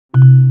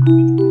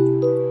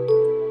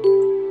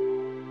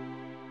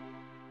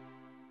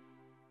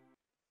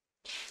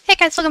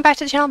guys, welcome back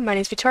to the channel. My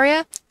name is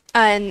Victoria,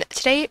 and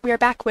today we are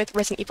back with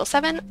Resident Evil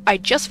 7. I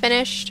just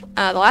finished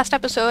the last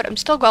episode. I'm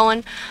still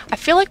going. I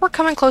feel like we're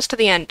coming close to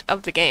the end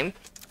of the game.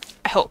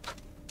 I hope.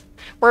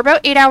 We're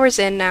about 8 hours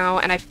in now,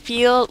 and I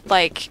feel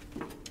like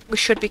we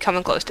should be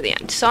coming close to the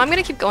end. So I'm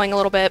gonna keep going a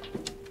little bit.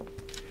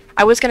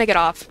 I was gonna get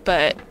off,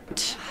 but...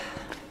 This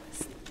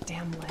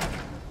damn leg.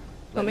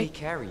 Let me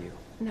carry you.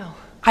 No.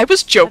 I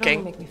was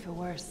joking. That'll only make me feel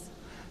worse.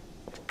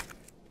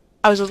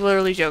 I was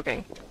literally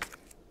joking.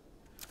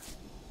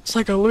 It's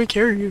like, oh, let me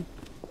carry you.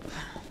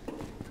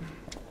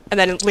 And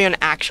then Leon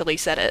actually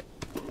said it.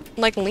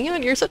 Like,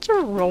 Leon, you're such a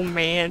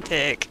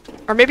romantic.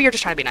 Or maybe you're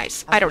just trying to be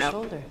nice. I don't know.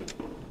 Shoulder.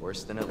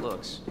 Worse than it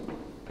looks.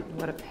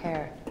 What a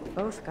pair.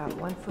 Both got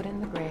one foot in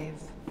the grave.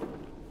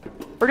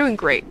 We're doing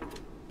great.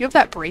 You have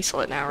that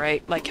bracelet now,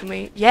 right? Like, can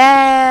we...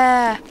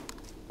 Yeah!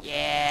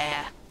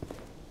 Yeah!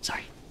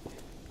 Sorry.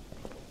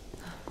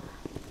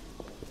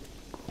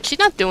 She's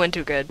not doing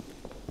too good.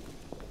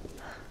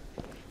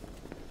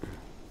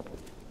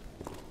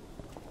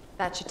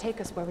 That should take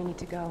us where we need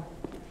to go.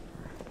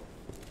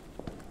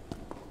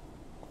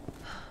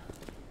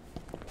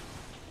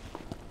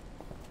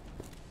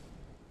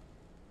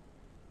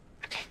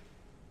 Okay.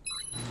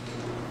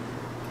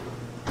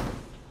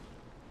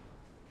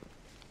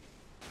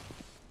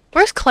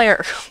 Where's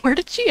Claire? Where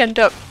did she end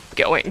up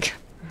going?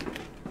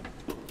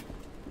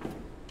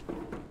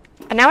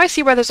 And now I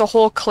see why there's a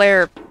whole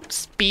Claire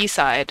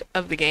B-side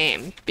of the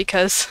game,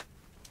 because...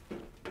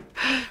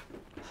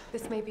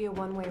 This may be a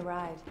one-way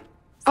ride.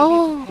 So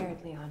Oh. be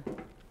prepared, Leon.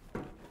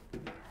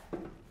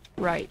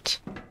 Right.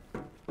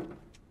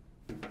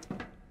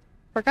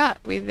 Forgot.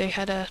 They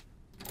had a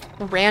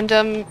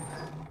random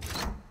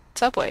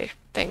subway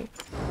thing.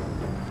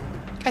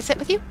 Can I sit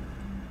with you?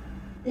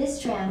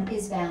 This tram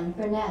is bound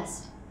for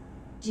Nest.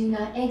 Do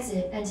not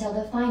exit until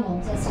the final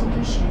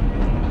destination.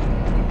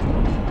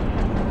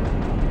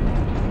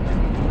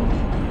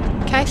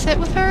 Can I sit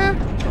with her?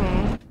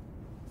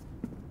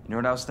 You know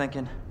what I was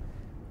thinking?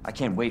 I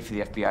can't wait for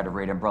the FBI to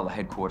raid Umbrella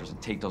headquarters and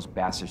take those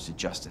bastards to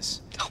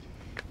justice.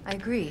 I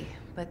agree,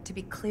 but to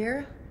be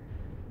clear,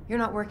 you're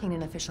not working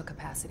in official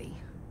capacity.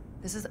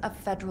 This is a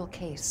federal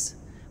case.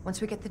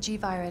 Once we get the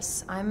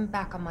G-Virus, I'm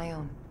back on my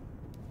own.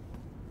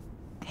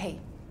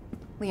 Hey,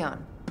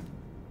 Leon.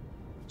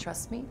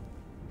 Trust me?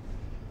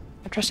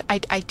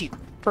 I do,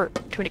 to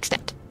an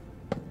extent.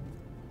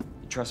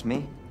 You trust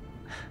me?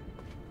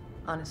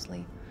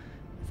 Honestly,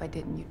 if I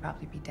didn't, you'd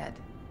probably be dead.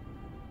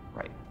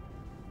 Right.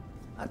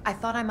 I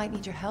thought I might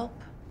need your help,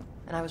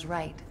 and I was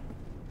right.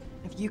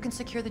 If you can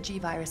secure the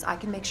G-Virus, I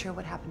can make sure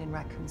what happened in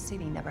Raccoon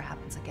City never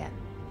happens again.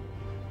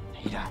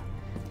 Ada,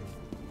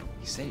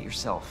 you said it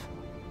yourself.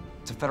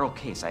 It's a federal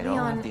case. I don't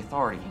Leon, have the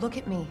authority. Look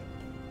at me.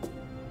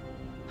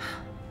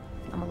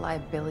 I'm a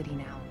liability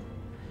now.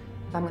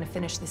 If I'm gonna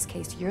finish this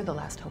case, you're the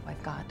last hope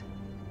I've got.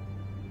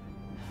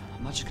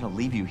 I'm not just gonna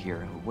leave you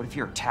here. What if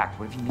you're attacked?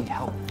 What if you need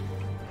help?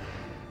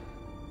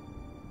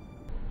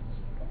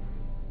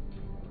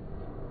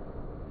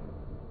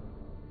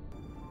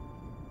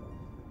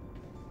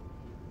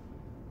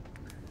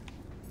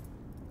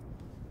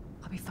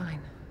 I'll be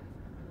fine.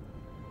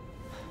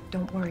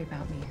 Don't worry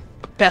about me.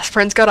 Best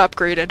friends got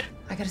upgraded.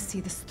 I gotta see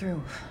this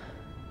through.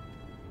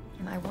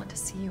 And I want to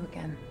see you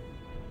again.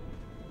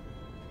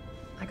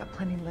 I got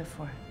plenty to live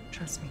for.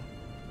 Trust me.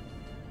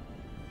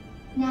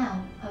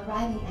 Now,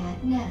 arriving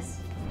at Nest.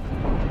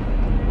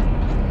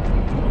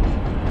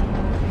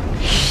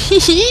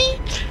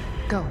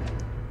 Go.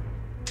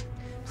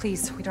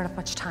 Please, we don't have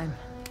much time.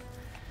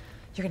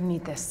 You're gonna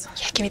need this.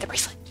 Yeah, give me the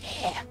bracelet.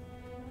 Yeah.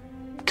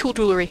 Cool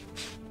jewelry.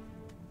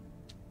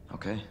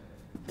 Okay.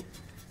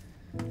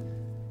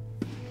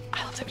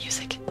 I love the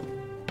music.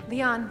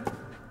 Leon.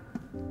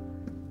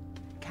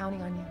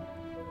 Counting on you.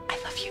 I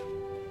love you.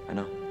 I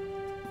know.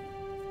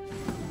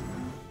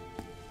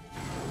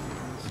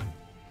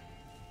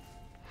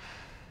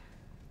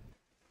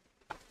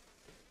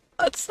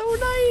 That's so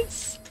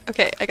nice.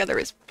 Okay, I got the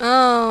wrist.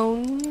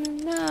 Oh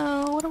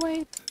no, what do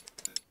I...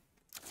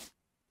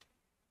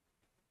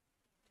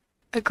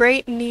 A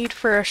great need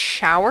for a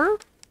shower?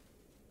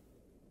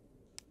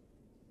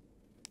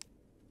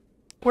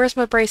 Where's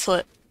my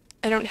bracelet?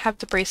 I don't have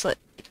the bracelet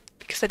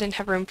because I didn't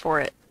have room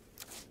for it.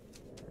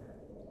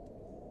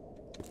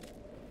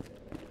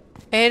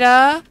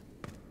 Ada?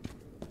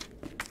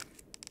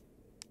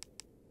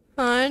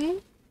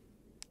 Hun?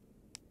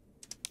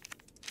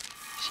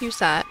 Let's use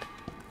that.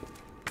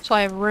 So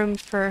I have room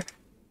for...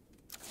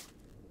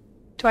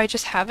 Do I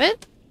just have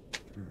it?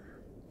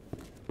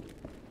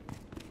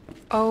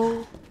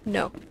 Oh,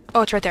 no.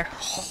 Oh, it's right there.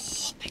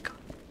 Oh, my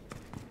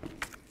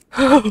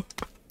god.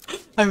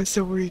 I was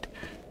so worried.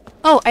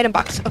 Oh, item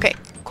box. Okay.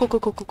 Cool, cool,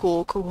 cool, cool,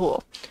 cool, cool,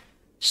 cool.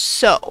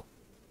 So.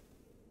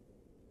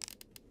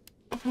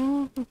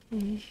 Oh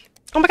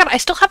my god, I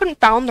still haven't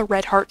found the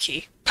red heart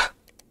key.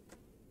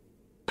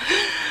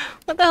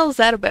 What the hell is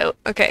that about?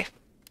 Okay.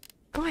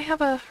 Oh, I have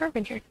a herb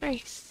in here.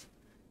 Nice.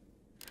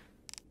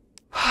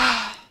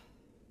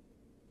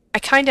 I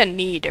kinda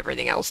need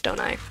everything else, don't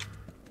I?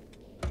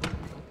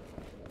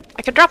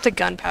 I could drop the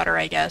gunpowder,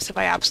 I guess, if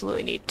I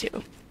absolutely need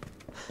to.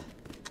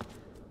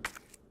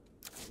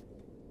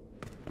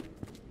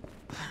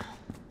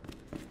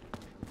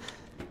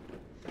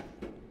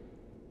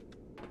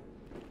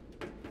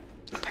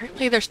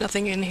 Apparently there's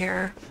nothing in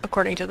here,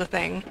 according to the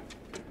thing,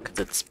 because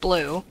it's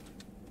blue.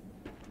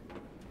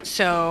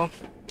 So,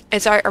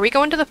 are we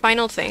going to the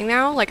final thing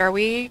now? Like, are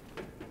we...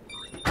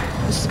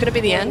 This is gonna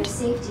be the For end? your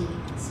safety,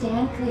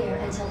 stand clear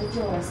until the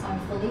doors are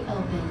fully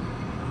open.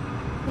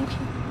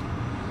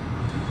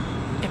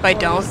 If I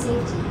For your don't,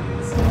 safety,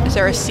 stand is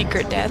there a clear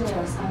secret until death? the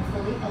doors are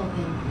fully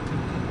open.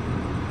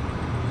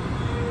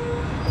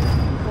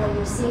 For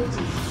your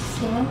safety,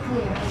 stand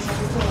clear until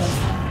the doors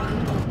are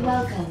fully open.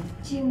 Welcome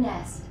to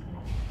Nest.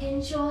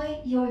 Enjoy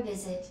your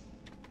visit.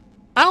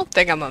 I don't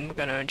think I'm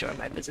gonna enjoy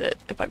my visit,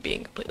 if I'm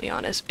being completely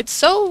honest. It's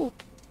so...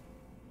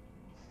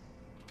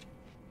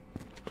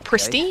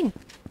 pristine.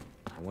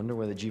 I wonder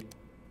where the Jeep...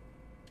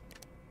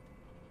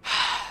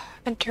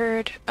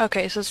 Entered.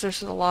 Okay, so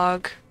there's a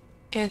log.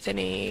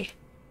 Anthony.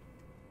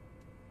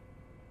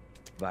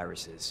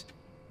 Viruses.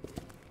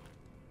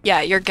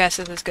 Yeah, your guess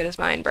is as good as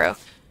mine, bro.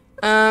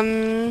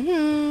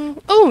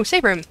 Oh,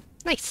 save room.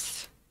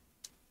 Nice.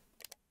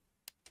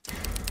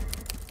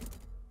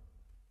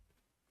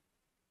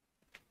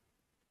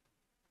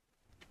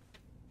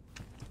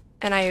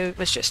 And I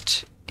was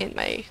just in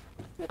my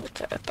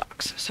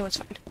box, so it's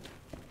fine.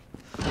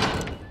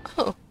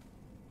 Oh.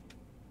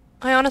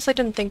 I honestly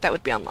didn't think that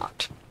would be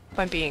unlocked, if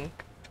I'm being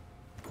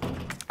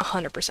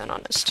 100%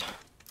 honest.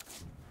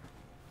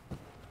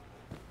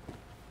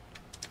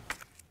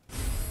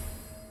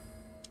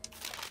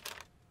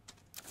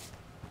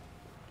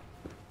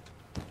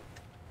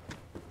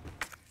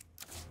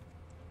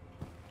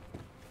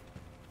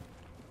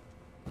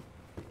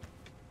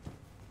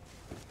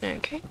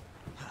 Okay.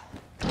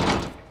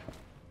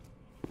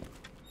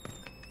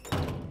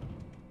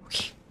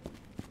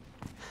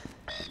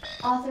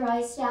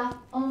 Authorized staff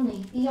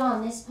only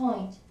beyond this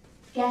point.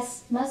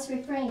 Guests must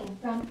refrain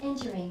from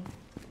entering.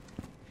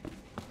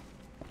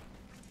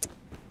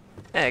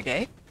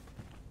 Okay.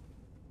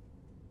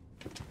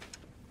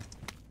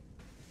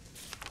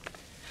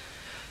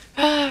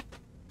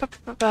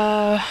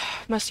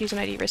 Must use an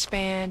ID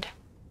wristband.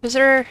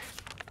 Visitor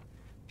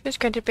is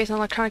granted based on an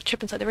electronic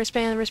chip inside the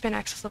wristband. The wristband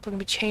access level can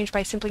be changed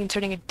by simply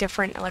inserting a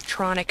different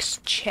electronics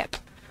chip.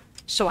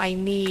 So I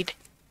need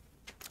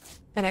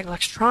an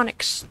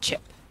electronics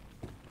chip.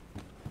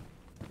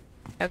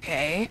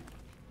 Okay.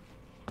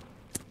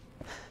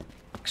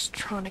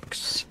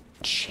 Electronics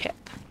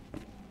chip.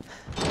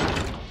 Did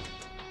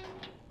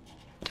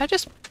I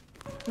just...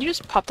 You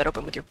just popped that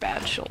open with your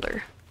bad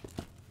shoulder.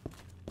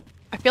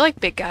 I feel like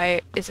Big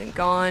Guy isn't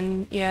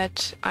gone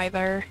yet,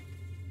 either.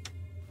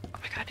 Oh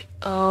my god.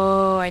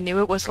 Oh, I knew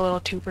it was a little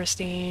too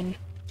pristine.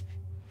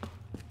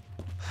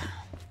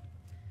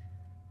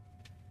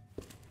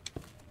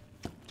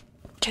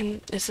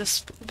 Is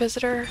this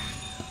visitor?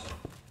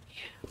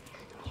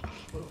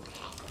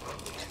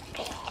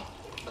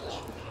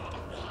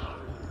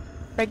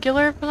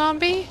 Regular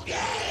zombie?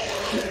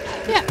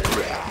 Yeah.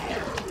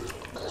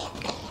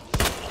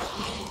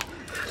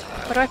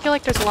 But I feel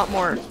like there's a lot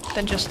more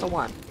than just the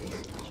one.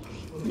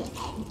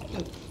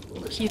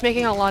 He's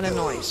making a lot of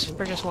noise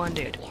for just one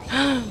dude.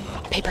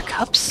 Paper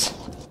cups?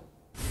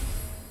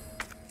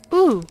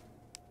 Ooh.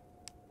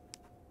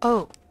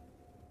 Oh.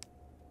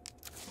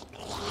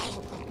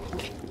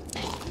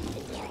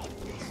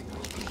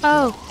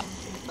 Oh.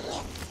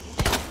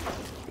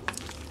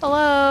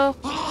 Hello.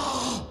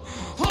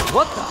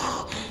 What the?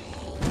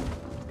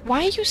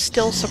 Why are you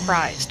still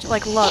surprised?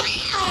 Like, look.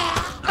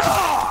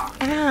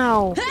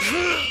 Ow.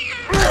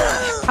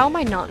 How am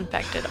I not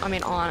infected? I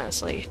mean,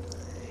 honestly.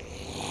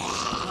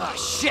 Ah,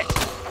 shit!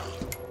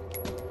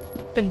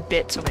 Been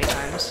bit so many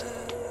times.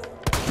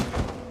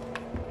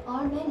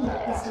 Our menu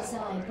is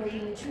designed for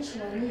your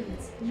nutritional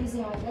needs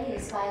using our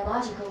latest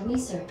biological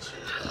research.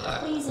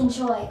 Please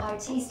enjoy our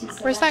tasty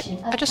selection. Where's that?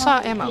 I just saw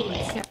ammo.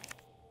 Yeah.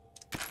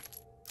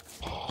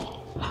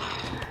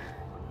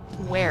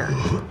 Where?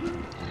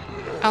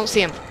 I don't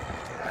see him.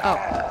 Oh.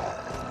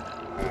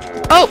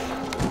 Oh!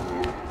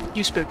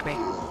 You spooked me.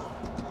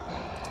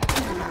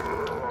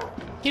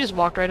 He just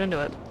walked right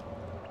into it.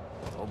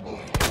 Oh boy.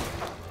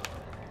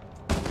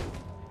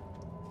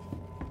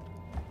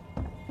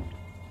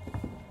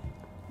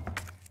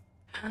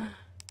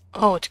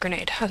 Oh, it's a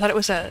grenade. I thought it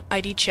was a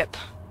ID chip.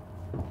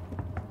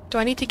 Do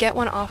I need to get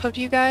one off of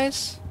you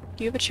guys?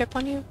 Do you have a chip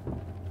on you?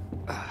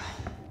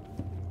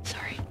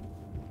 Sorry.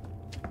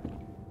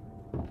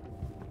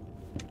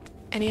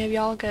 Any of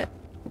y'all get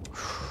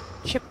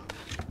chip?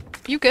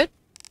 You good?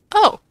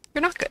 Oh,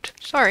 you're not good.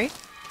 Sorry.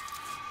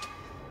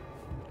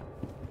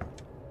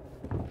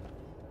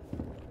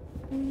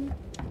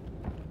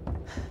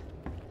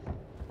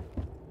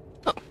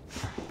 Oh.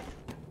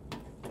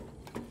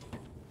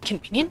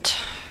 Convenient.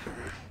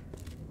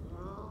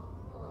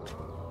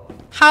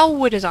 How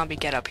would a zombie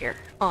get up here,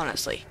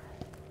 honestly?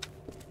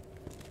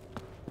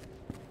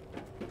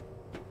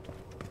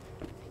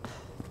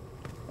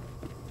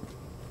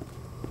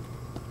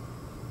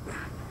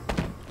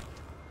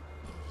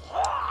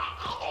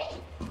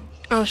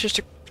 Oh, it's just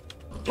a...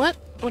 What?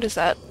 What is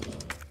that?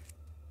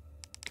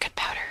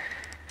 Gunpowder.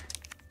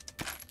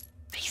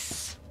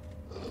 Nice.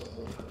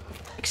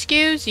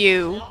 Excuse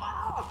you.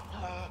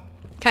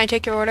 Can I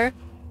take your order?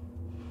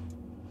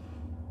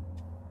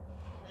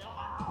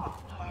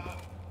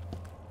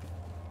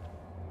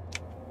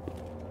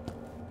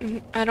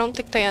 I don't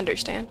think they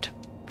understand.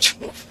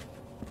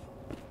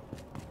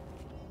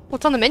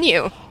 What's on the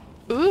menu?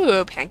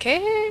 Ooh,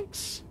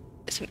 pancakes?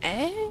 Some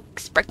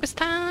eggs? Breakfast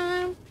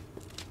time?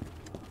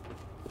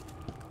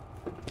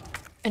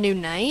 A new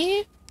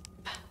knife?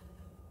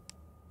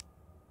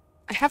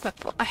 I have a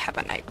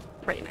knife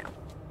right now.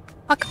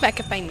 I'll come back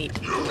if I need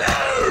to.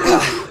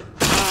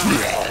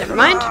 Never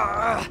mind.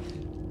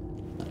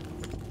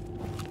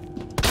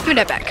 Give me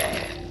that back.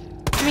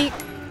 Give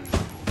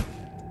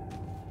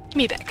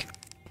me back.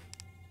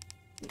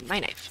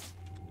 My knife.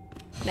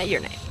 Not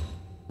your knife.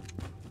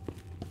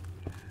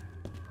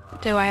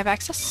 Do I have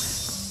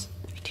access?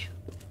 I do.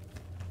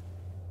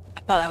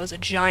 I thought that was a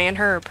giant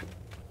herb.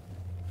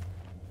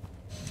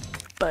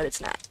 But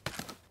it's not.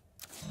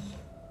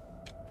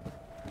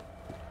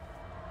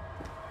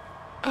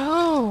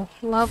 Oh,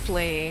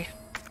 lovely.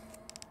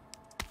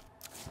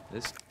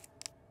 This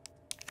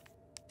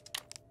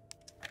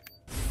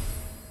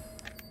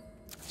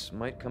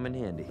might come in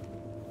handy.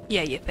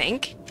 Yeah, you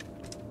think?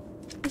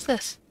 What's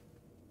this?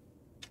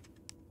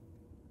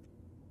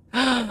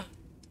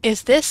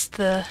 Is this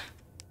the...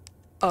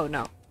 Oh,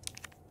 no.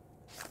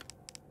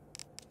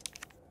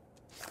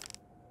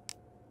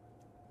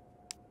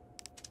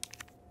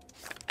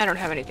 I don't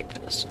have anything for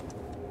this.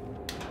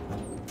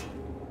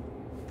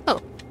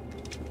 Oh.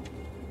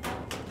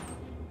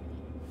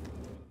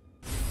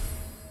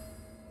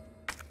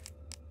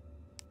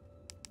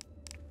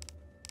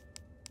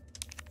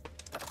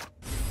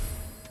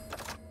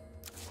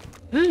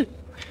 Ooh.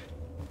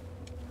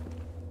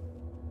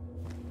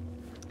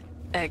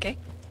 Okay.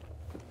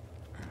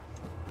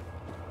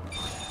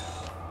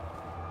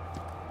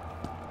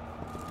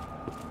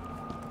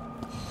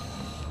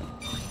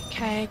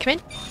 Okay, come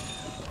in.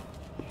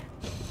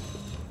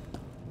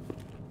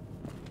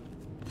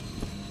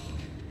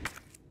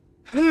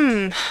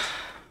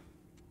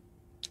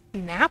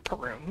 Nap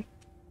room?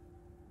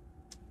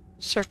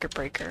 Circuit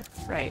breaker,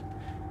 right.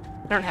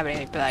 I don't have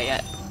anything for that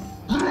yet.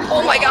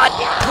 Oh my god!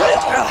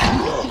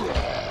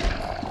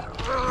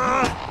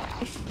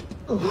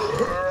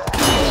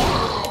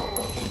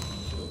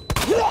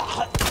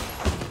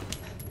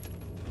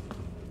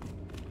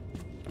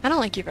 I don't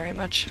like you very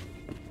much.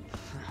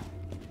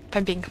 If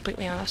I'm being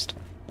completely honest.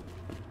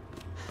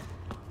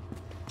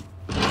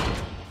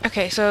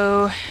 Okay,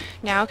 so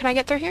now can I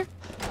get through here?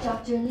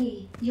 Dr.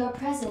 Lee, your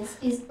presence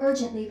is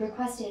urgently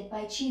requested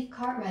by Chief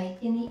Cartwright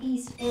in the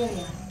East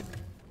area.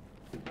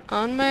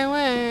 On my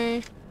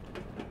way.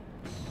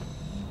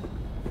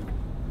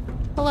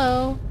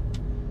 Hello.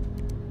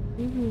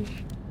 Ooh.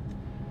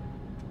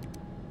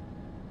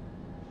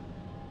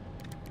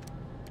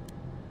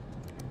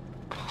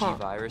 Huh.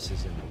 G-Virus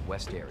is in the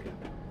west area.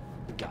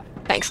 Got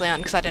it. Thanks,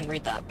 Leon, because I didn't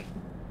read that.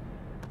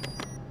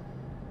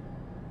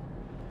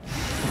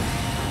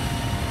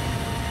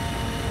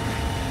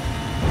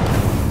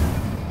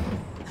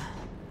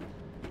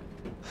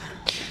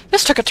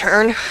 This took a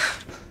turn.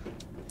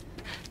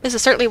 This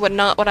is certainly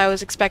not what I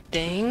was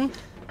expecting.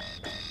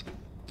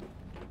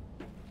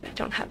 I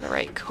don't have the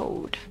right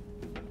code.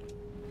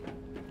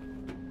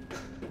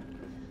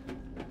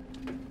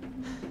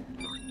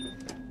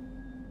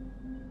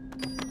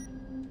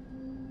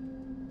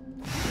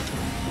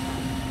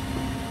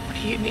 What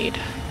do you need?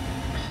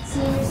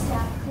 Senior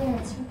staff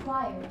clearance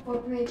required for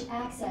bridge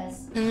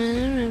access.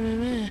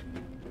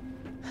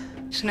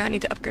 So now I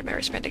need to upgrade my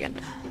wristband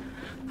again.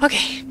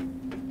 Okay.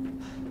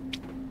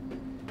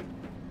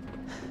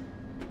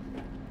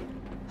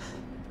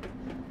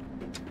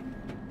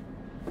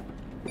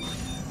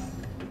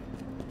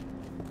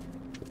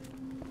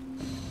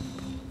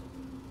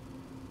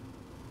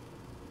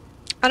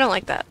 I don't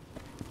like that.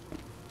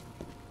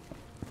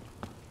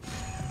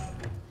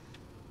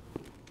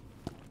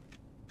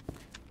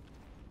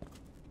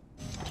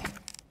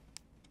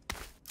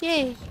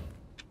 Yay.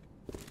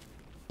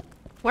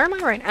 Where am I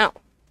right now?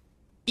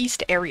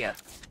 East area.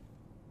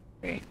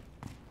 Okay.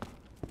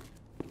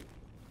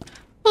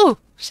 Ooh,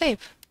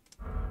 save.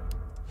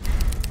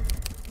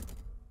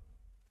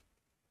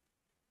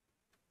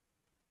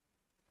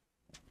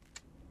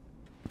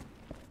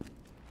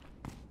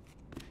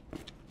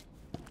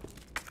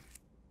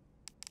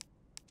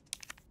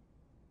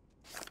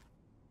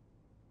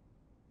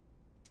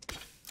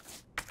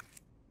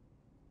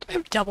 Do I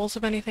have doubles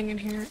of anything in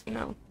here?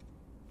 No.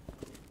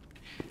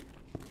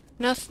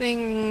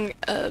 Nothing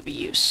of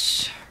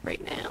use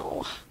right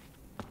now.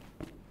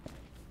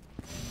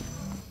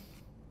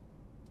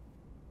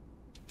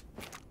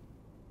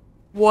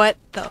 What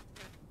the?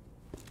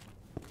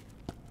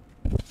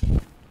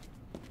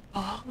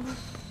 Oh.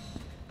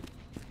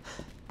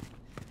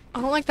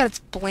 I don't like that it's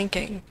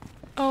blinking.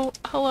 Oh,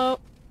 hello.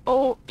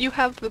 Oh, you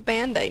have the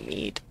band I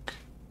need.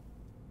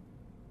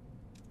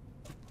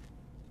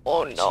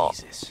 Oh no.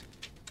 Jesus.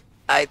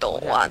 I don't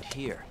What want.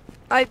 happened here?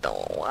 I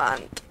don't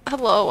want.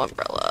 Hello,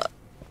 Umbrella.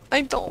 I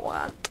don't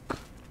want.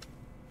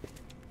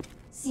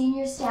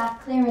 Senior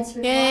staff clearance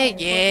Yeah, required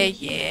yeah, for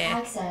complete yeah.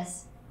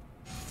 access.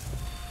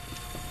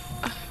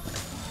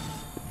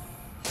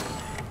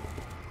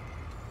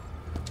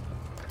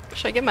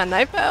 Should I get my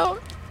knife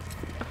out?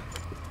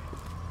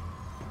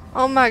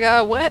 Oh my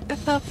god, what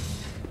the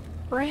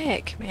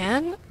frick,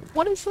 man?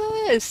 What is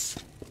this?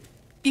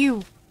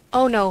 Ew.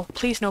 Oh no,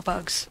 please no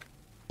bugs.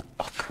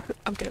 Oh,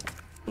 I'm good.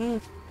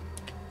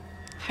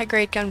 High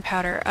grade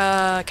gunpowder.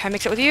 Can I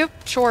mix it with you?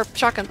 Sure,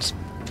 shotguns.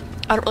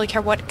 I don't really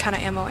care what kind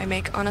of ammo I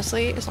make,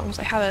 honestly, as long as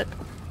I have it.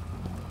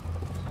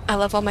 I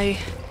love all my...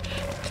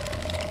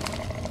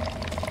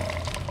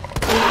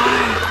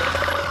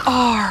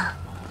 R.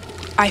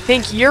 I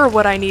think you're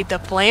what I need the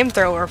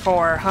flamethrower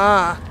for,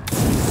 huh?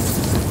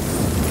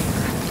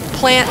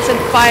 Plants and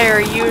fire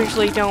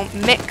usually don't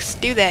mix,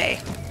 do they?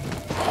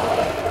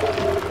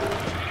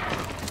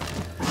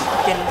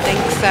 Didn't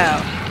think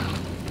so.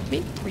 Let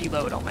me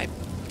reload all my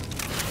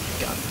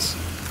guns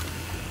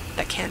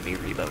that can be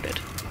reloaded.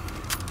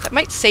 That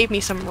might save me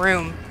some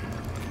room.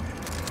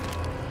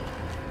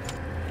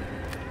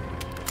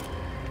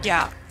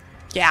 Yeah.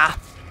 Yeah.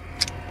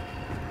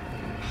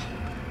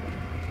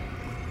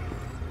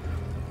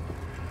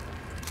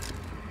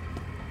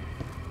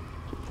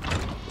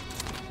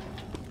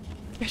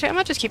 Actually, I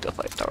might just keep the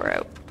flamethrower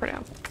out for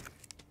now.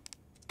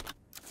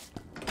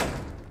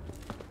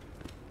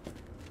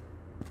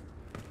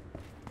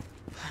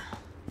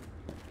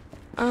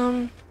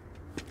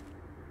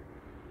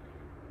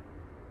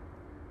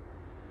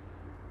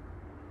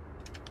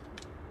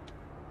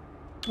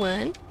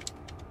 One,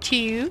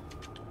 two.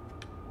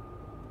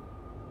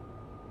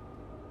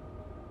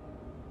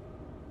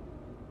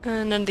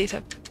 None of these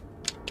have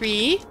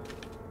 3.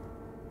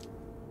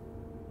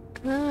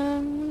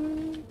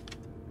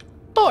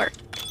 4.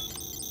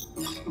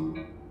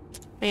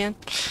 Man.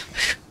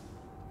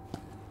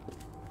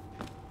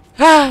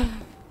 At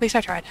least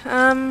I tried.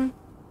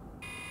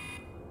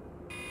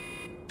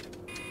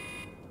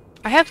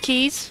 I have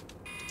keys.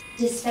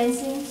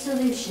 Dispensing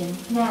solution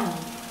now.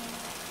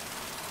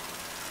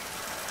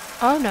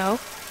 Oh no.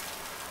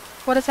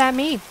 What does that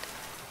mean?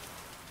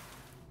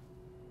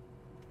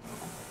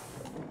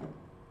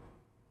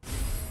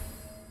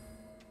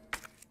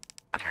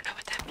 I don't know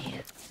what that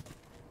means.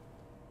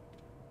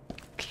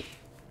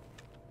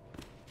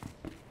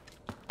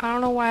 I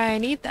don't know why I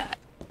need that.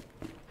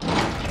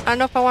 I don't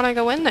know if I want to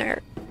go in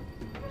there.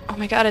 Oh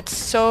my god, it's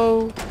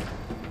so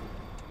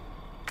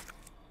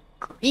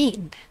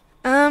green.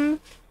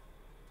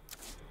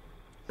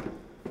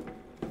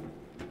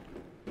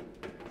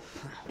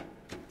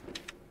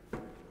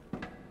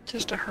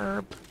 Just a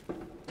herb.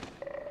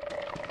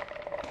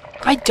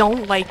 I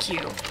don't like you.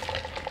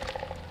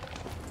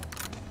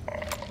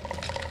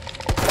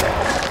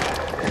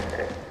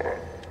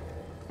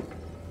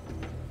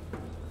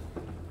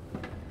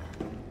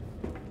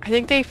 I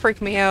think they freak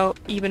me out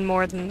even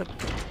more than the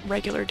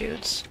regular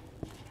dudes.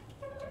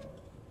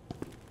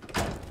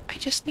 I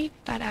just need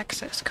that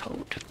access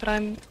code, but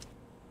I'm...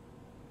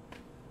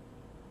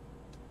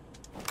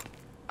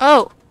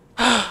 Oh!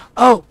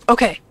 Oh,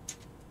 okay.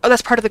 Oh,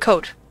 that's part of the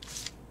code.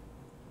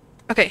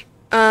 Okay,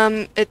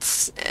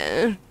 it's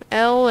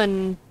L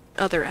and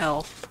other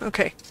L.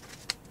 Okay.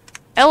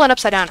 L and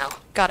upside down L.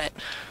 Got it.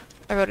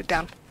 I wrote it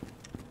down.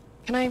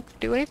 Can I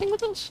do anything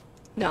with those?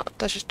 No,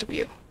 that's just a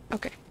view.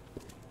 Okay.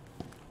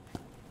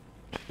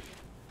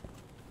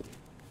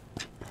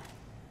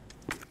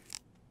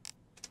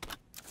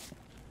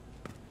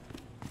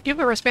 Do you have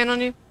a wristband on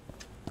you?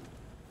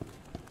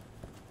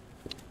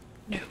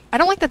 No. I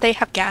don't like that they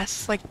have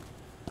gas, like,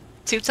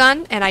 suits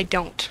on, and I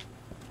don't.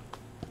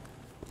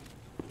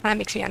 That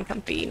makes me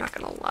uncomfy, not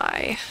gonna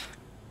lie.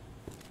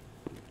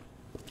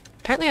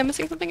 Apparently I'm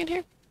missing something in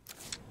here.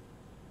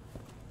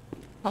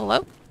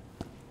 Hello?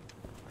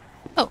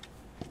 Oh.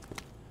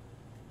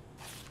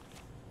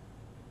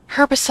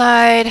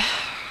 Herbicide.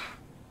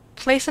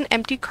 Place an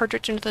empty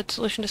cartridge into the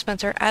solution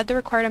dispenser. Add the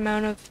required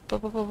amount of blah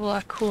blah blah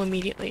blah. Cool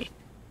immediately.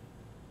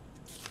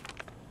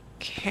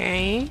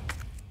 Okay.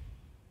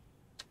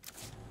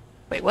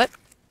 Wait, what?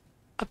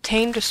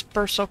 Obtain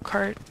dispersal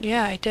cart.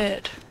 Yeah, I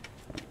did.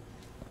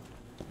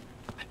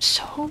 I'm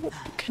so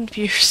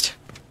confused.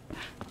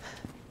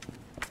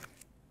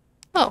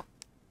 Oh.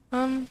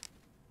 I'm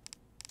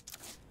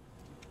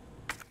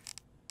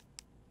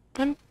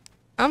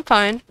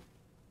fine.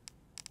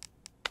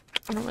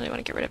 I don't really want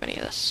to get rid of any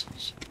of this.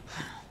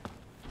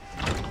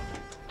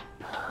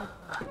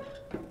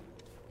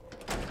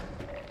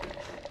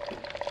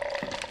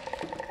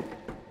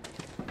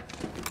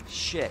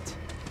 Shit.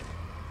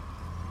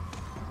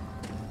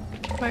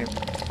 Get my...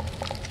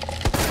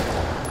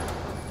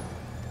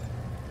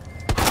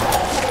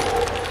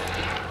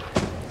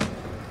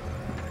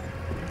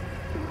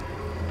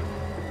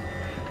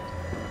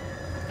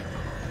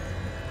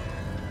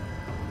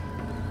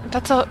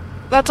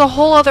 That's a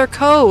whole other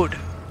code.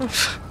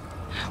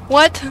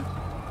 What?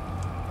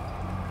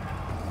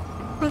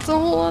 That's a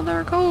whole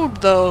other code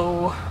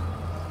though.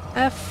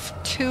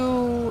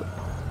 F2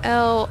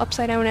 L,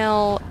 upside down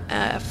L,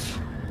 F.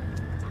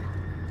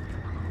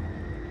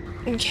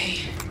 Okay.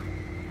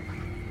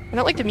 I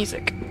don't like the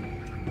music.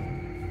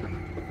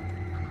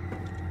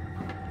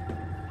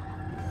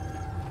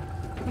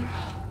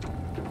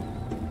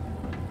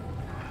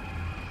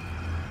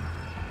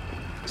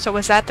 So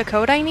was that the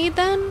code I need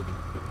then?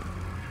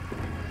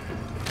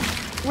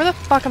 Where the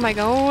fuck am I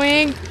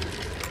going?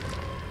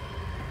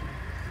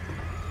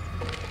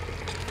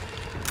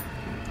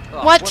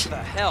 Oh, What? What the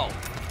hell?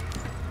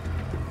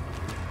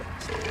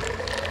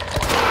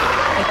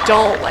 I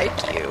don't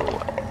like you.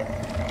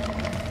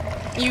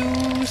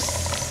 You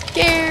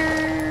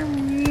scare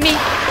me.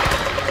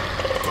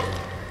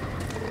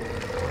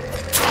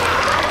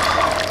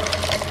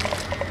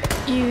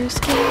 You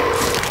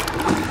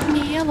scare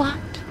me a lot.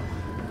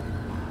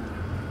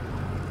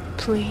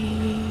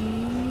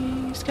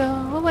 Please go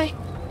away.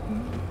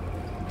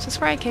 This is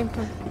where I came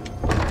from.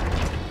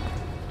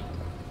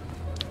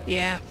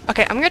 Yeah.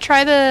 Okay, I'm gonna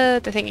try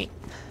the thingy.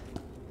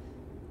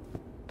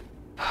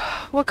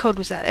 What code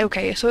was that?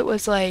 Okay, so it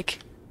was like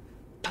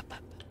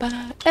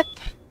F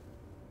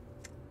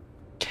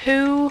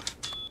 2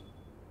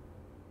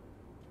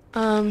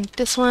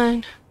 this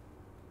one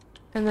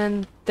and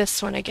then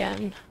this one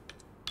again.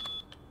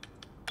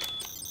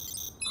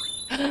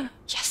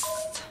 Yes.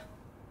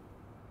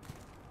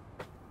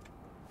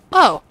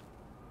 Oh.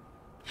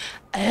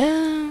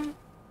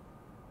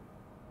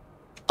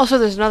 Also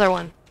there's another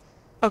one.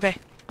 Okay.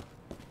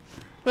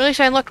 Well, at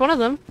least I unlocked one of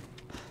them.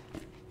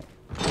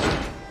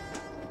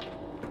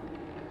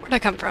 Where'd I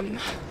come from?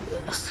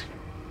 Ugh.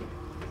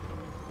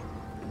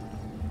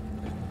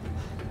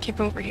 Came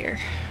from over here.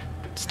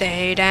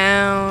 Stay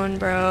down,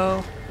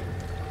 bro.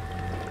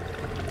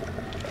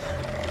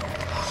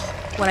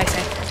 What'd I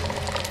say?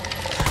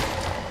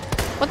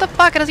 What the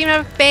fuck? It doesn't even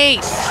have a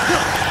face!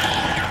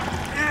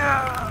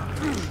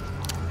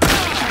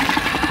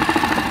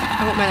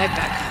 I want my knife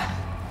back.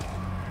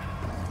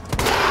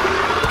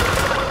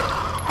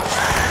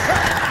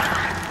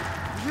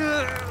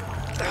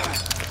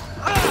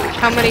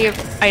 How many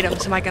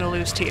items am I gonna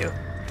lose to you?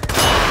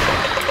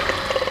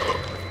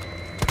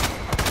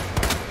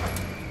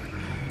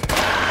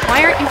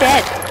 Why aren't you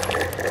dead?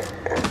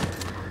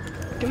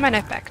 Give me my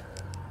knife back.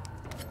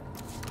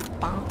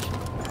 Bonk.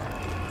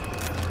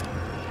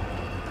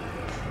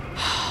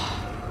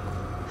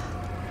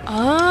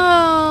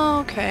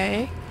 Oh,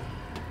 okay.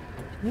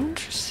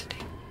 Interesting.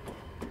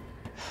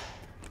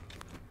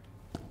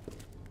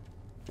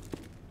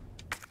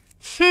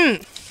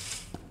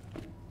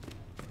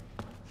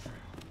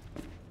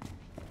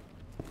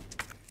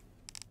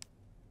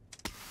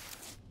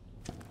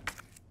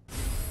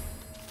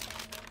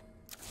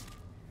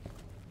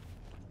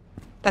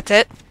 That's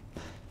it?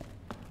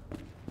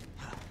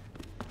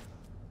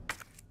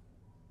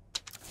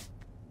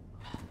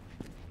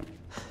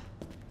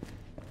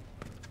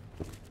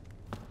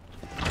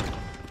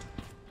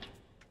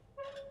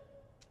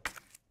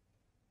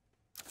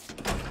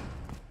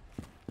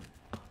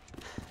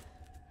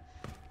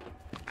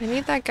 I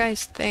need that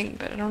guy's thing,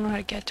 but I don't know how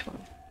to get to him.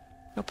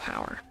 No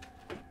power.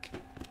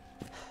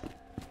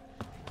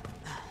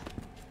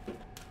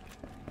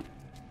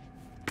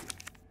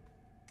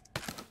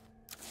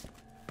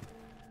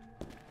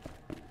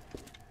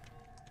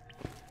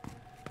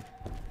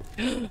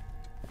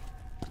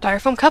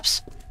 Styrofoam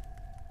cups?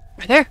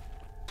 Right there.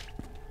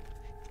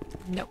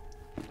 No.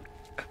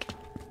 Okay.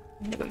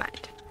 Never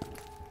mind.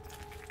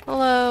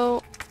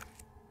 Hello.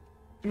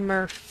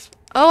 Murph.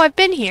 Oh, I've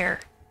been here.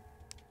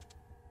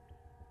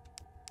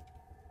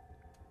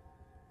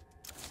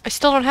 I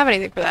still don't have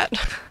anything for that.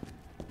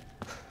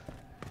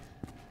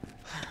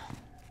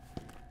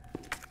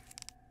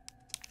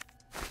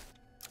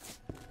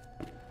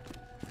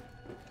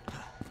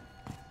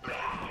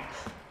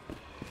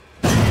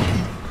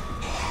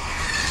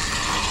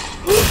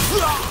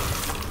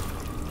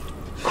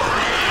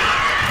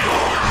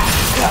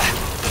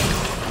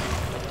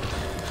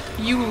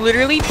 You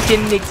literally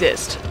didn't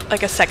exist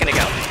like a second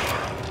ago.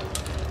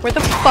 Where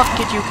the fuck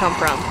did you come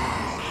from?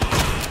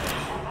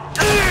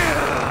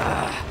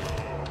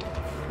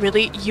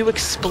 Really? You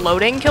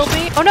exploding killed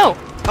me? Oh no!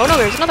 Oh no,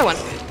 there's another one.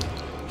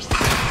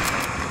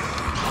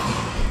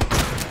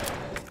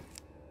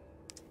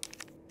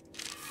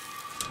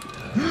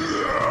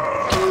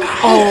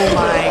 Oh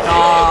my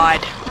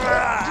god.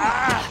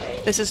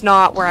 This is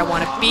not where I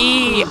want to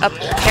be,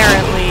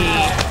 apparently.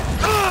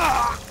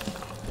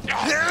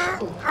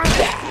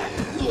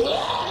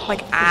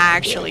 Like,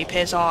 actually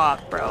piss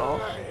off, bro.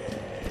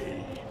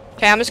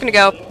 Okay, I'm just gonna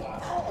go.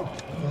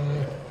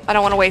 I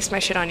don't want to waste my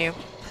shit on you.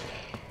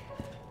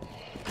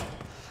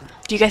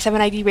 Do you guys have an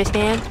ID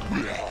wristband?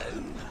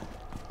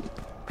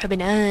 Probably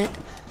not.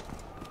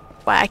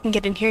 Why, I can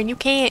get in here and you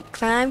can't,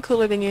 because I'm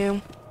cooler than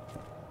you.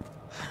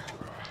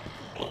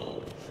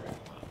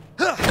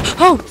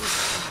 Oh!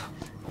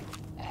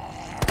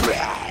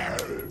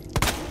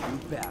 You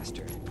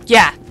bastard.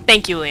 Yeah,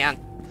 thank you, Leon.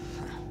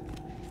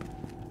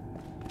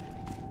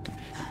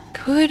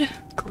 Good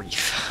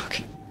grief.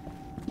 Okay.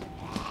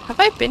 Have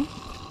I been?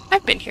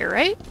 I've been here,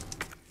 right?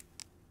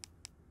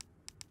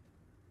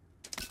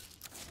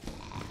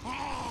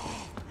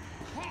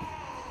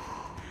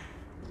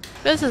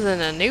 This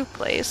isn't a new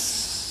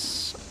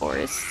place. Or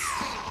is...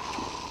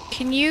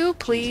 Can you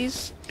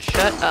please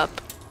shut up,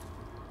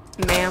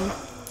 ma'am?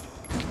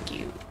 Thank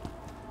you.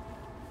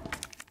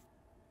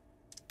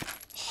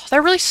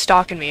 They're really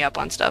stalking me up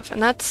on stuff,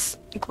 and that's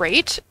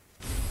great.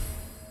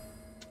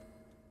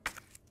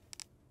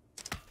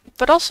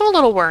 But also a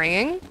little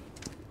worrying.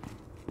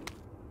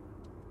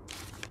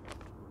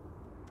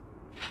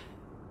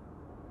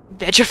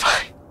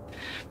 Vegetify.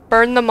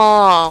 Burn them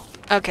all.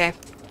 Okay.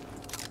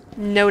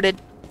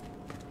 Noted.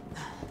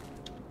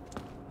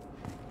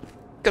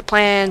 Good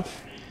plan.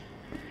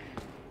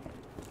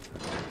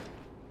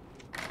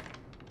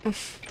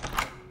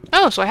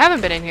 Oh, so I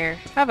haven't been in here,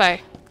 have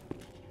I?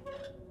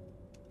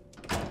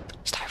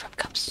 Styrofoam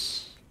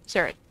cups. Is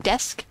there a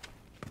desk?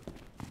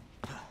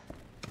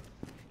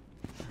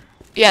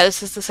 Yeah,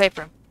 this is the safe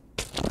room.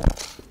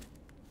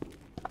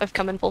 I've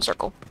come in full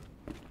circle.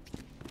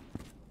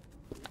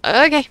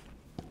 Okay.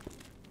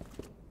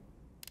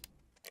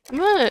 I'm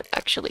gonna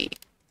actually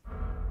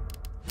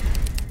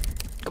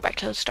go back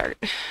to the start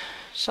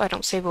so I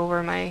don't save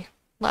over my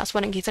last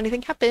one in case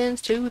anything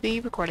happens to the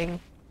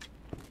recording.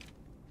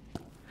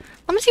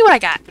 Let me see what I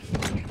got.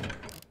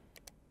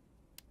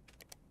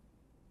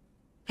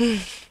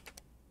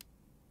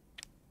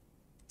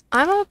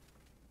 I'm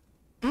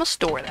gonna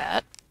store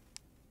that.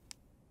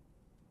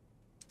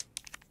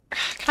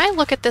 Can I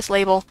look at this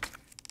label?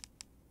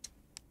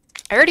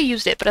 I already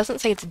used it, but it doesn't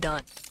say it's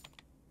done.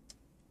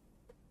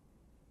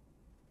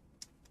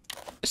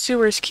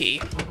 Sewer's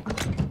key.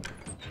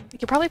 We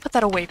could probably put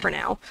that away for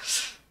now.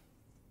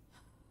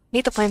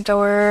 Need the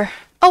flamethrower.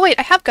 Oh wait,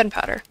 I have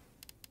gunpowder.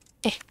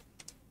 Eh.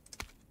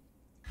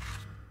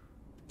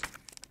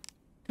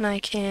 And I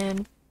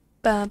can...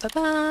 Ba ba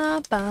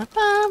ba ba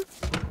ba.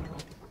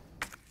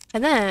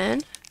 And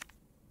then...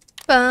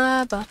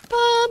 Ba ba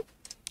ba.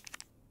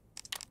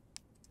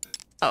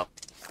 Oh.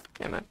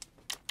 Never mind.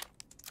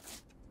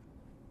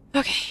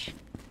 Okay.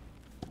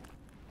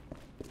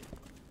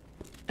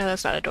 Oh,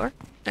 that's not a door?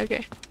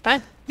 Okay.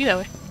 Fine. Be that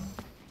way.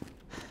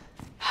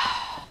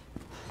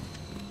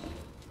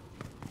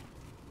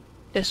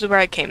 This is where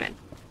I came in.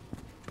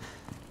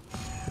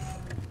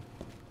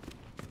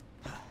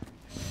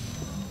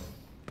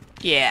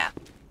 Yeah.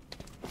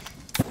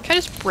 Can I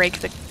just break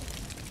the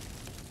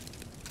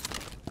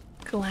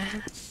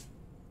glass?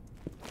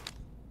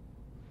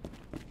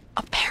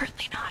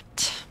 Apparently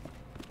not.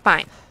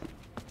 Fine.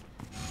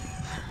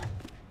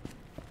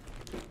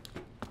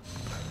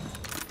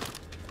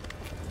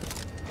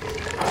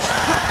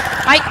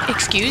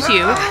 Excuse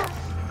you.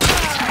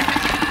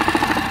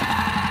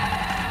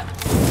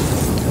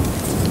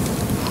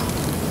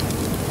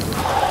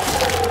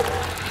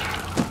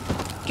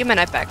 Give me my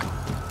knife back.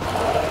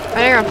 I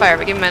know you're on fire,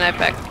 but give me my knife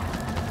back.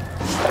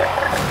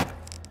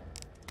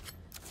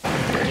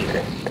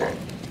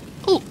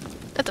 Ooh,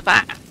 that's a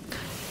fire.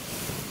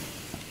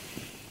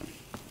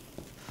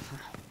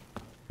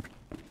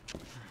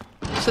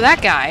 So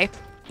that guy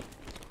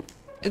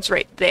is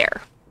right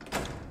there.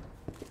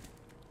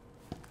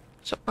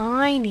 So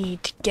I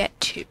need to get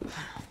to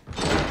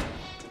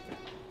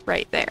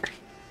right there.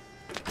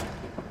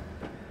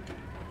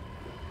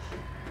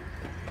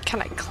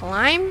 Can I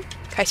climb?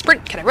 Can I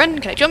sprint? Can I run?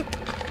 Can I jump?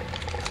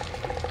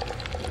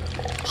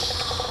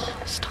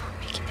 Oh, stop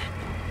making that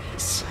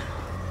noise.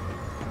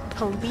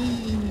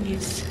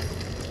 Please.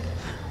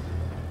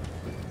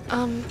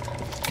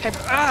 Can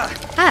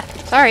I...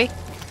 sorry.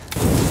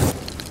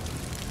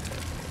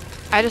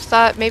 I just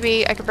thought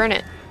maybe I could burn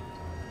it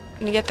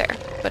and get there,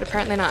 but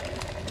apparently not.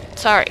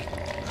 Sorry.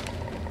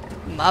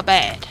 My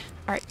bad.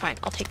 Alright, fine.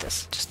 I'll take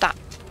this. Just stop.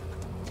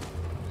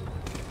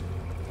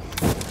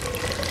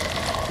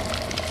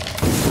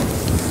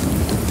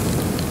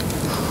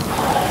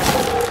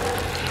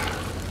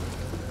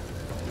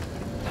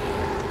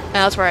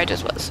 Now that's where I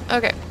just was.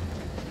 Okay.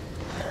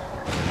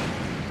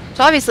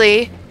 So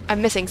obviously,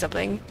 I'm missing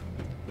something.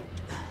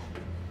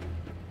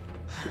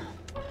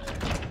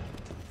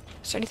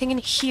 Is there anything in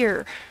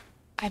here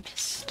I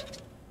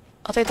missed?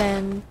 Other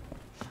than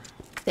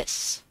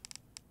this.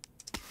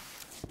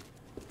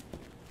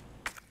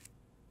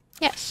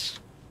 Yes.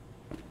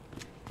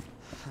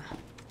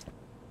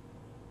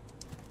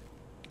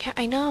 Yeah,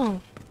 I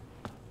know.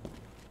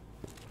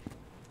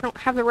 I don't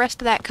have the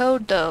rest of that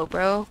code though,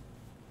 bro.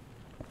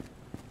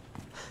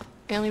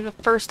 I only have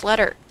the first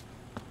letter.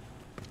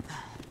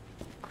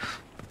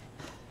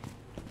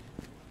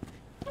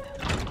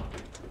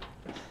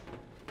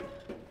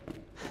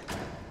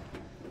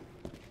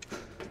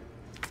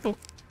 Oh.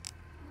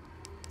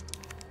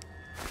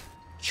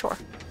 Sure.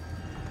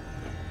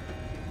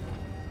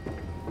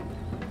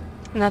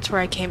 And that's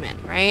where I came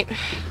in, right?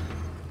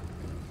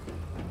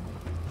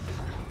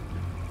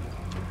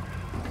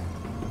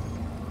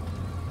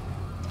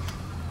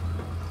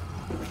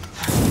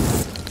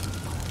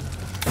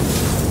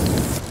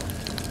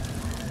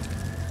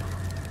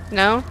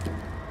 No?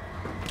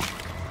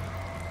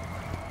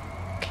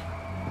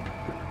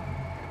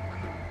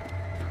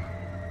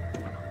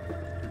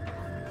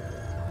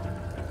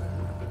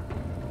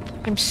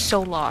 I'm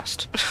so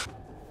lost.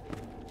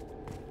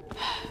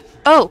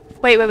 Oh,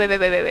 wait.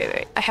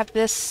 I have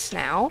this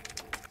now.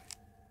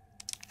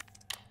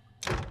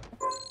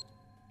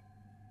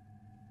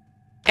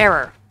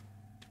 Error.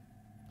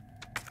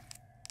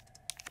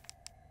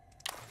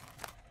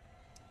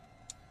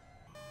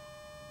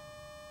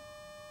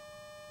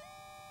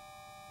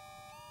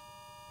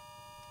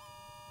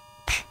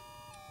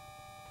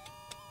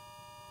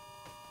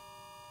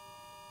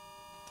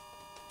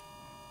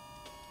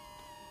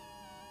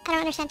 I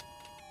don't understand.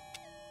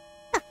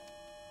 Oh.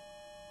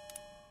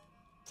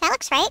 So that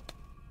looks right.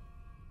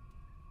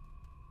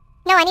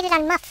 No, I need it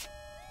on muff.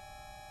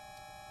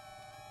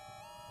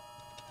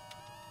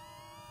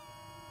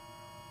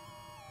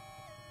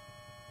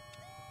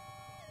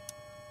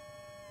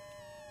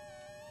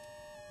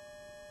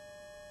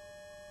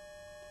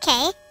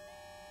 Okay.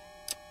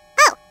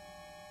 Oh!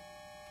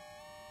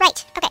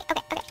 Right. Okay.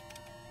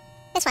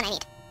 This one I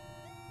need.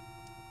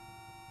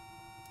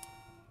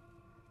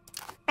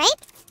 Right?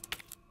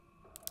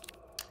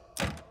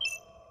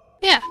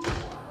 Yeah.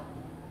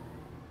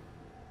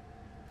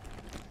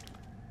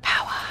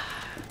 Power.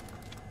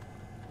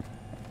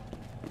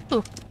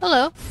 Ooh,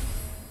 hello.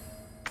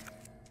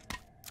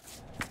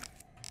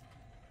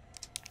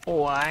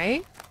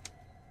 Why?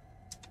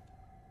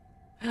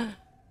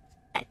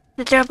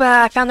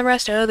 I found the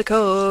rest of the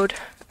code.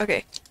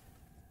 Okay.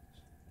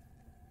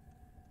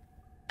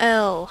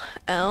 L.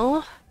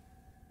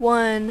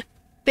 1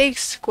 big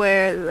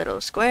square,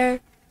 little square.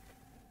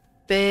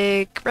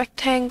 Big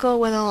rectangle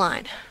with a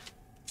line.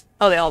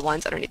 Oh, they all have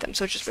lines underneath them,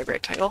 so it's just a big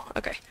rectangle.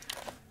 Okay.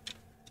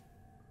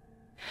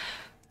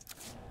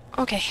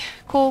 Okay.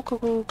 Cool.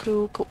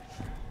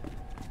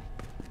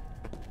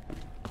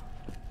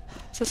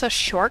 Is this a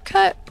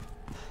shortcut?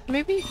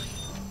 Maybe?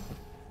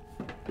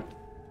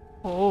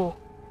 Oh.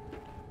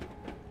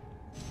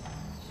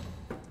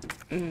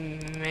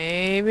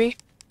 Maybe.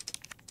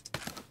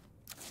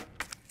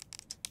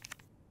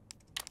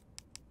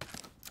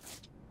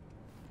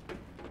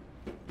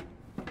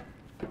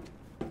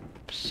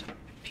 I'm so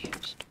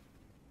confused.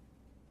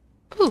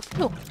 Ooh,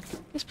 no.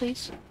 Yes,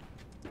 please.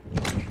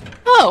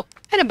 Oh!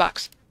 Hidden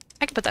box.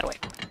 I can put that away.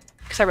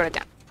 Because I wrote it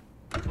down.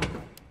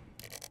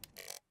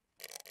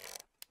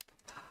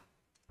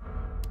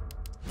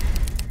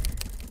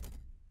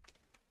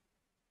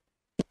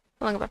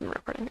 How long have I been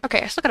recording?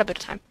 Okay, I still got a bit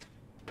of time.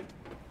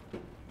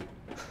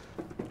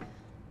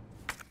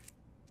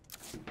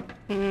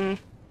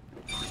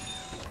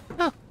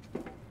 Oh.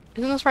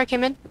 Isn't this where I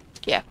came in?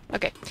 Yeah,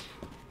 okay.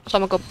 So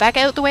I'm gonna go back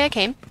out the way I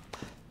came.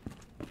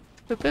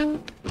 Boop boop.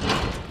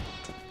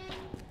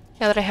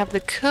 Now that I have the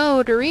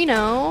code,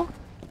 Reno,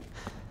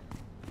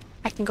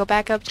 I can go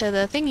back up to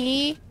the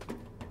thingy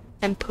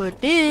and put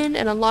it in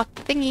and unlock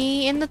the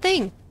thingy in the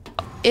thing.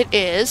 It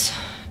is...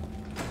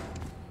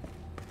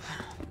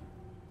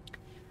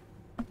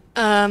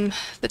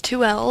 the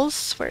 2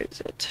 L's, where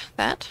is it?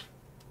 That.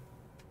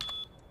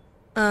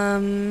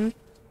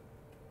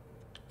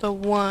 The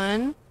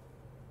 1.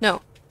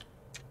 No.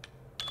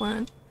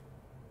 1.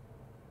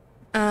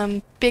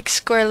 Big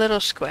square, little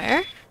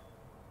square.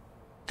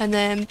 And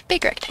then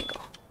big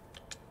rectangle.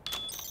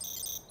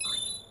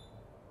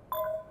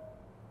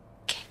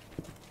 Okay.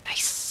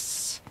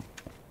 Nice.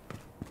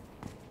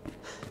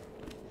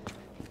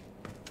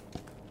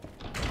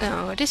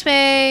 Now go this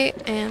way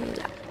and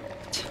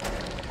left.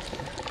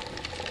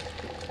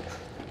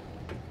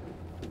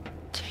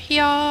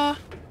 Here.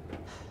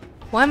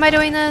 Why am I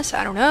doing this?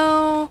 I don't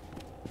know.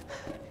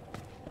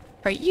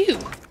 Right, you.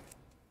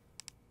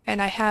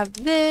 And I have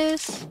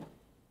this.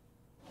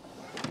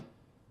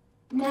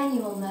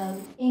 Manual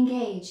mode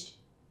engaged.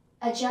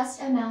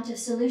 Adjust amount of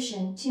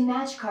solution to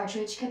match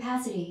cartridge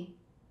capacity.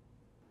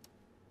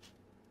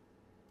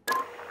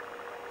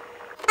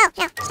 Oh,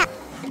 no, stop.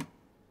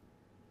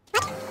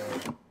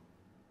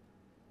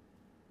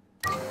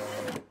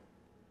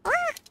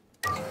 What?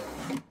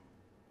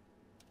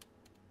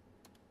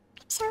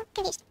 So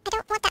confused. I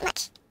don't want that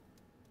much.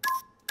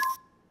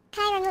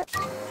 Can I remove?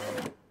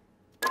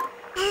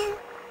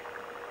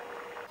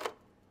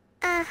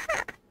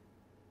 Uh-huh.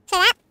 So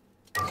that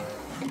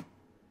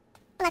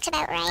looks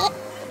about right.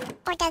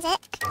 Or does it?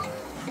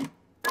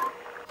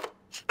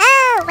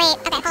 Oh, wait.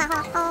 Okay, hold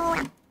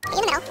on. You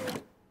in the middle.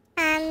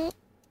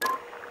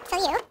 So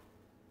you.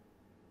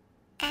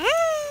 I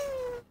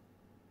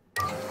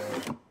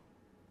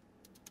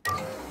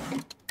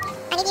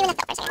need you in the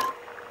filters again.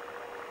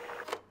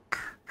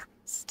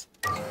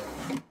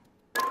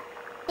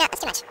 No, that's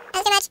too much.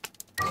 That's too much.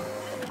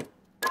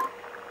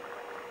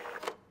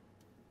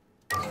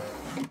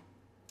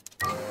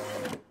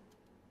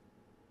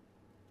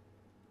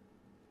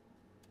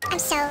 I'm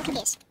so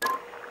confused. Can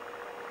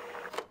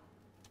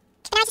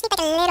I just need like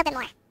a little bit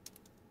more?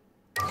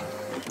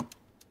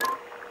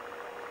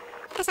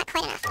 That's not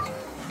quite enough.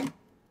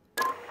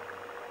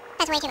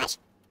 That's way too much.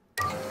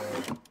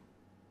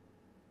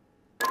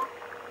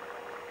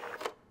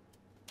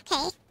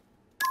 Okay.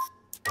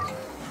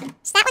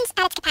 So that one's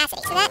at its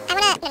capacity. So that, I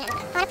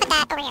wanna put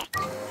that over here.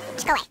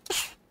 Just go away.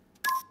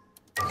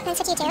 And then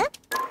switch you two.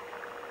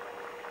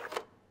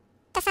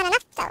 That's not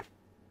enough, though.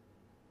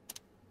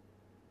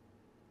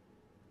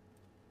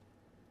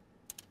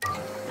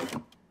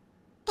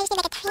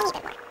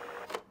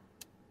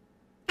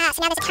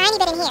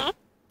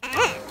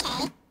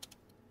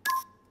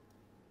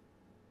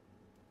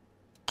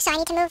 So I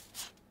need to move.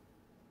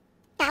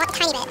 No, I want the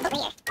tiny bit over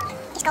here.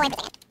 Just go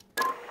everything.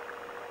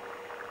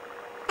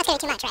 That's gonna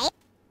be too much, right?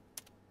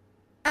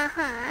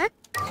 Uh-huh.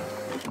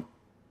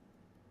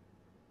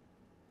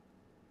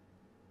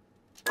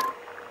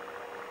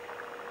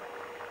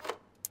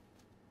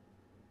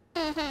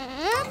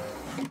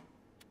 Mm-hmm.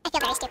 I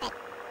feel very stupid.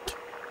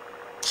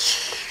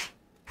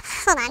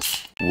 Hold on.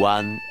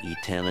 One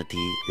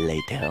eternity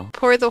later.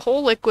 Pour the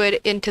whole liquid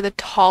into the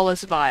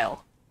tallest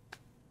vial.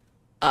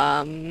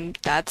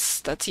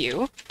 That's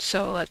you.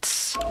 So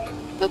let's...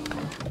 Boop.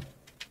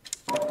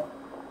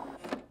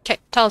 Okay,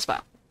 tallest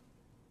vial.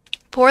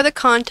 Pour the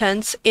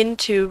contents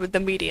into the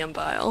medium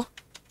vial.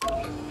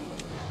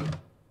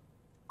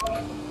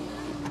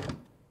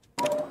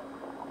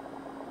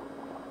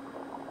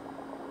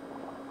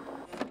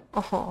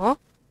 Uh-huh.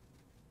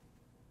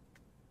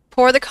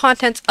 Pour the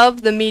contents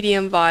of the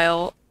medium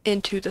vial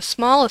into the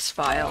smallest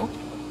vial.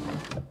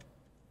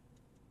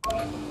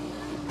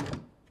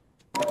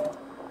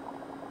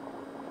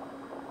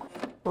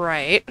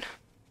 Right.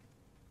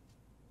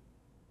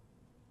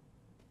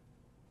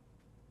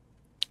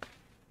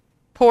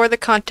 Pour the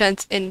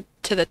contents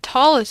into the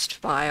tallest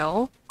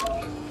vial.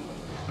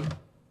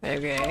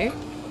 Okay.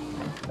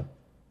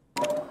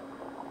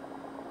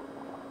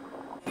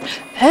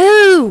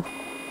 Oh!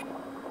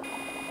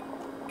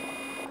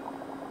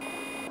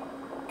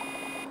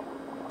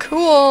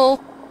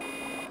 Cool!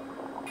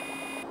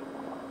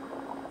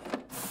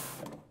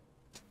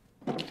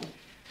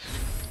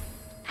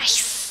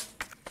 Nice!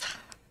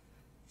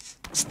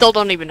 Still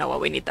don't even know what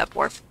we need that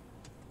for.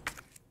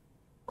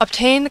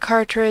 Obtain the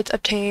cartridge,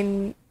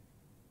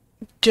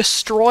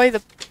 destroy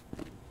the...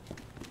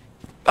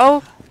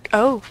 Oh,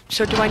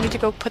 so do I need to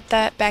go put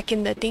that back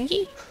in the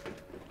dinghy?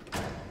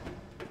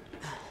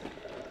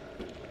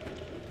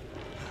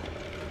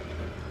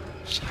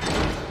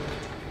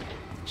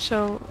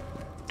 So,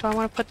 do I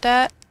want to put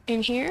that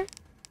in here?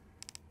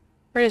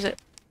 Where is it?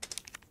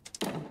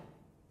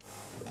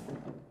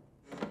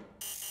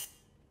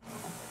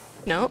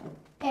 No.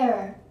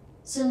 Error.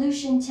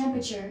 Solution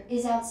temperature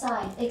is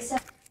outside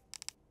acceptable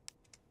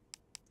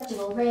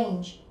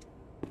range.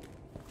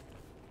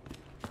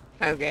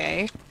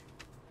 Okay.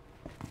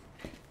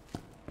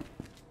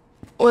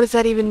 What does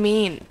that even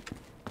mean?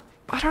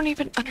 I don't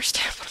even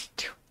understand what I'm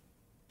doing.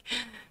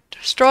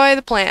 Destroy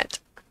the plant.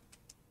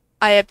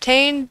 I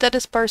obtained the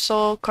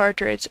dispersal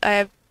cartridge. I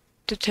have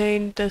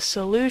obtained the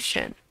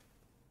solution.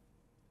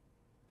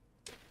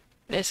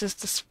 This is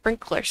the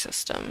sprinkler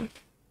system.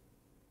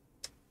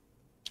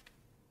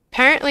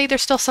 Apparently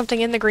there's still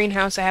something in the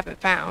greenhouse I haven't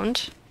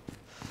found.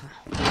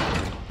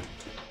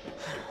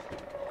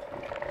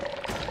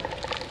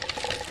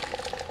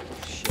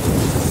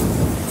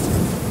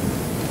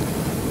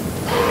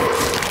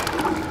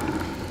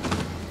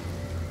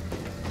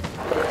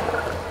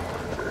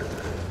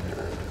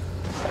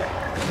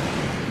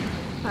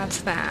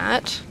 That's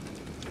that.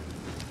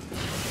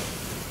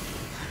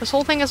 This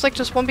whole thing is like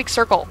just one big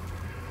circle.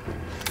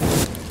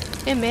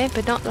 Yeah, man,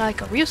 but not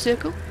like a real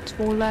circle. It's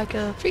more like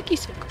a freaky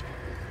circle.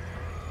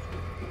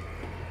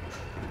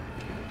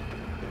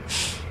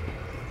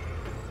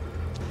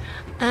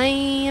 I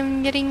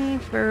am getting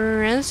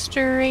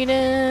frustrated.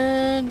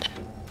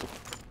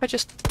 I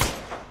just...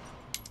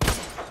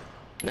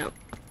 No.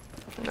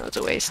 No, it's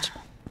a waste.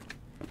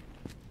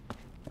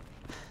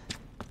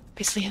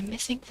 Obviously, I'm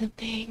missing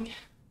something.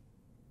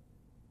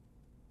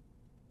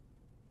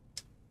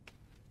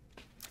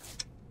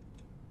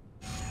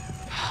 I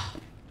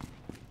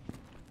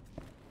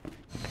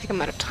think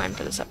I'm out of time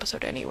for this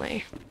episode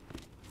anyway.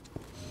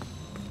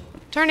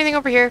 Is there anything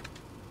over here?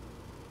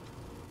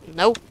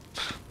 Nope.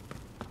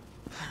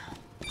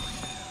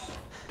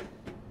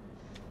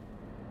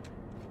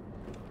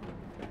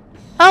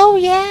 Oh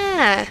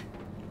yeah!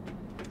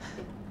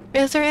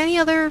 Is there any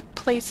other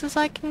places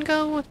I can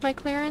go with my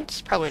clearance?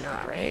 Probably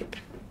not, right?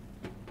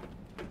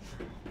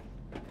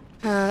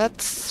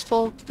 That's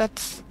full,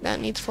 that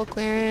needs full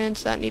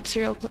clearance, that needs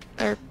serial.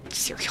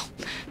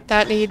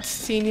 That needs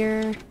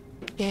senior,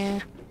 yeah.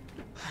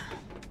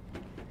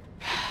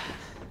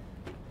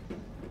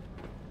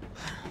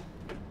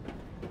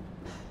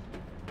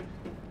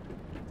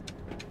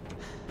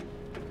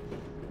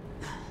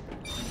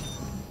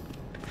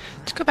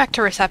 Let's go back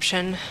to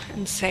reception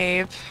and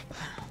save.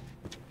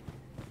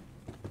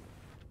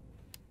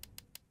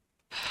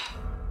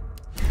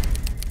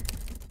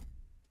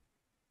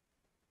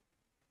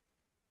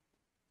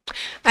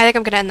 I think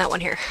I'm gonna end that one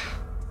here.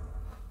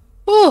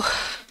 Ooh,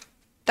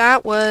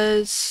 that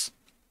was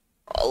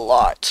a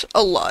lot.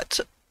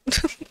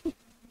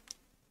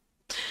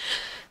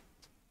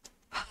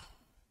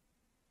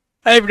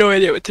 I have no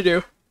idea what to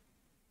do.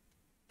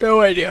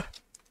 No idea.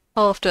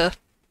 I'll have to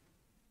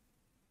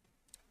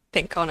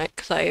think on it,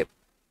 because I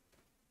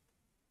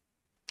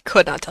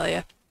could not tell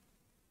you.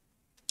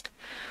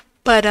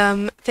 But,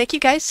 thank you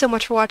guys so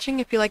much for watching.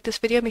 If you like this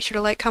video, make sure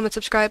to like, comment,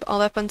 subscribe, all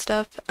that fun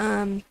stuff.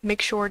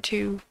 Make sure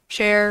to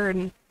share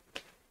and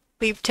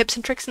leave tips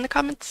and tricks in the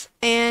comments.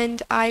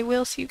 And I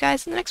will see you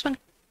guys in the next one.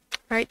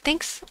 Alright,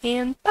 thanks,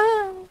 and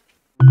bye!